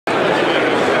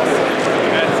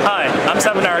is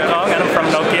Sabanar Kong, and I'm from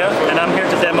Nokia, and I'm here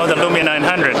to demo the Lumia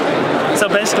 900. So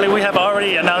basically, we have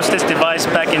already announced this device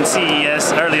back in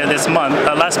CES earlier this month,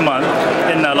 last month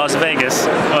in Las Vegas.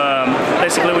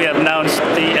 Basically, we have announced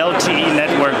the LTE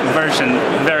network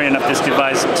variant of this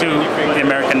device to the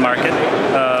American market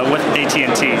with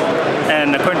AT&T.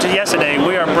 And according to yesterday,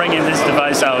 we are bringing this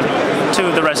device out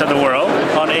to the rest of the world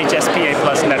on HSPA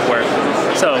Plus network.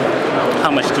 So,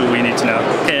 how much do we need to know?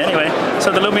 Okay, anyway,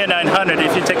 so the Lumia 900,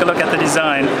 if you take a look at the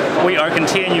design, we are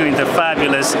continuing the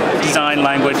fabulous design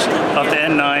language of the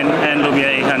N9 and Lumia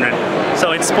 800.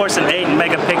 So it sports an 8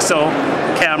 megapixel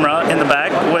camera in the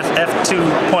back with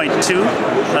f2.2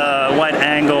 wide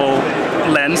angle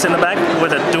lens in the back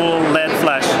with a dual LED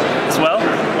flash as well.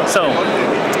 So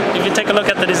if you take a look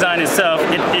at the design itself,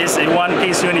 it is a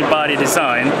one-piece unibody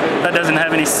design that doesn't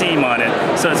have any seam on it.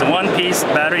 So it's a one-piece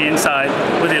battery inside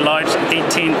with a large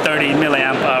 1830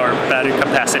 milliamp hour battery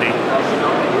capacity.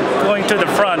 Going to the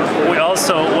front, we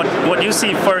also, what you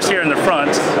see first here in the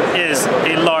front is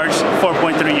a large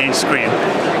 4.3-inch screen.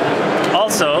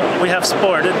 Also, we have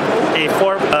sported a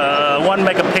 1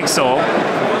 megapixel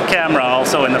camera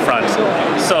also in the front.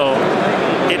 So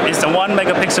it is a 1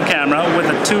 megapixel camera with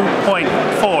a 2.4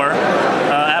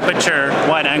 aperture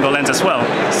wide angle lens as well.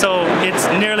 So it's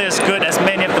nearly as good as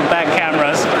many of the back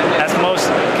cameras as most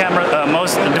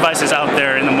devices out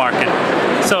there in the market.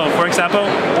 So for example,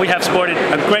 we have sported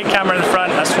a great camera in the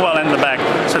front as well in the back.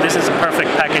 So this is a perfect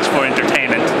package for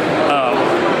entertainment.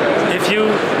 If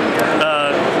you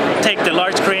take the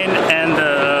large screen and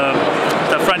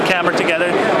the front camera together,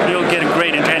 you'll get a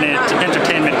great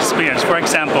entertainment experience. For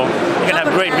example, you can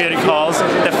have great video calls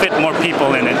that fit more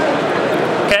people in it.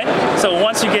 Okay, so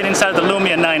once you get inside the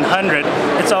Lumia 900,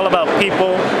 it's all about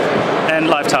people and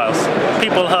lifestyles.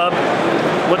 People Hub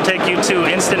will take you to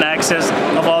instant access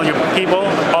of all your people,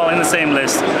 all in the same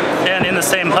list. And in the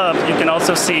same hub, you can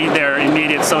also see their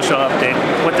immediate social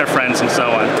update with their friends and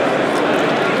so on.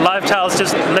 Live Tiles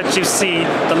just lets you see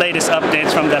the latest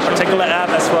updates from that particular app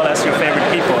as well as your favorite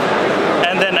people.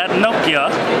 And then at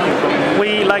Nokia,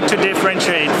 we like to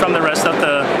differentiate from the rest of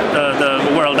the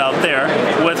world out there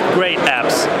with great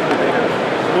apps.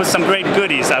 With some great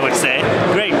goodies, I would say.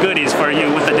 Great goodies for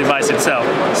you with the device itself.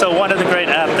 So one of the great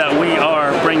apps that we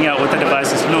are bringing out with the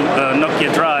device is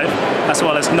Nokia Drive, as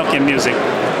well as Nokia Music.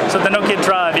 So the Nokia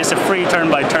Drive is a free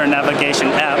turn-by-turn navigation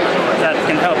app that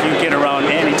can help you get around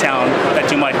any town that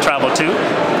you might travel to.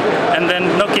 And then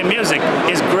Nokia Music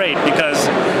is great because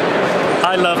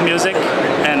I love music,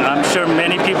 and I'm sure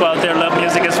many people out there love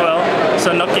music as well.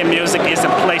 So Nokia Music is a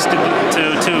place to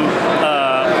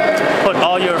put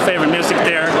all your favorite music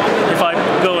there. If I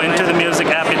go into the music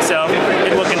app itself,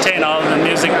 it will contain all of the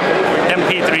music,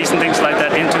 MP3s and things like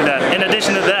that into that. In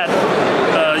addition to that,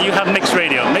 you have Mixed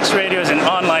Radio. Mixed Radio is an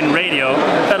online radio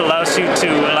that allows you to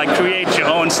create your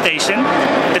own station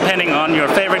depending on your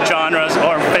favorite genres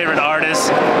or favorite artists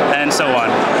and so on.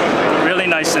 Really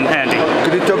nice and handy.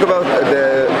 Could you talk about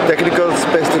the technical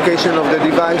specification of the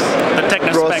device? The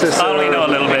technical specs, I only know a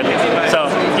little bit. So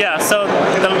yeah, so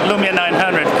the Lumia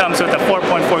 900 comes with a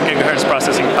 4.4 gigahertz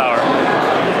processing power.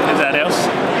 Is that else?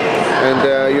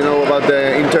 And you know about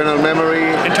the internal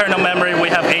memory? Internal memory, we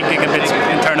have 8 gigabits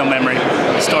internal memory,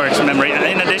 storage memory. And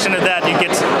in addition to that, you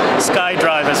get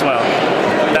SkyDrive as well.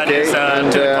 That is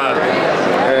to the cloud.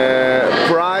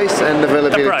 Price and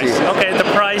availability. The price. Okay, the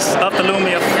price of the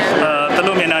Lumia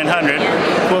 900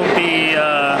 will be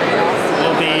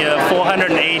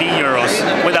 480 euros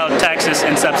without taxes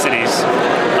and subsidies.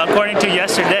 According to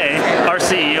yesterday, our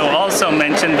CEO also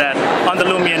mentioned that on the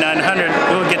Lumia 900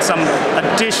 we'll get some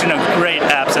additional great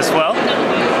apps as well.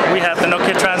 We have the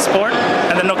Nokia Transport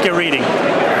and the Nokia Reading.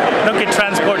 Nokia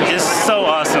Transport is so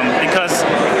awesome because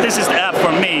this is the app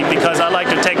for me because I like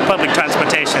to take public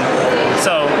transportation.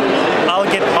 So I'll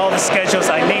get all the schedules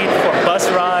I need for bus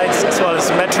rides as well as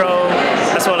metro,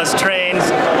 as well as trains.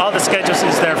 All the schedules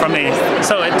is there for me.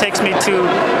 So it takes me to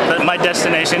my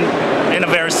destination in a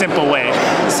very simple way.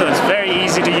 So it's very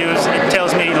easy to use. It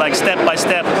tells me step by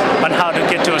step on how to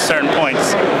get to a certain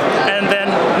points. And then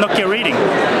Nokia Reading.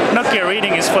 Nokia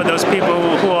Reading is for those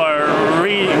people who are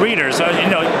readers.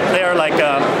 They are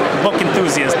book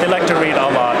enthusiasts. They like to read a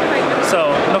lot.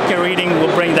 So Nokia Reading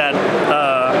will bring that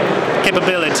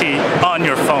capability on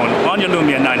your phone, on your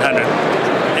Lumia 900.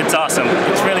 It's awesome.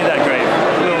 It's really that great.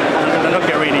 The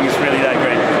Nokia Reading is really that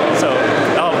great. So,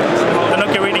 the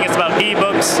Nokia Reading is about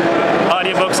e-books,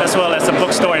 audiobooks, as well as a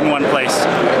bookstore in one place.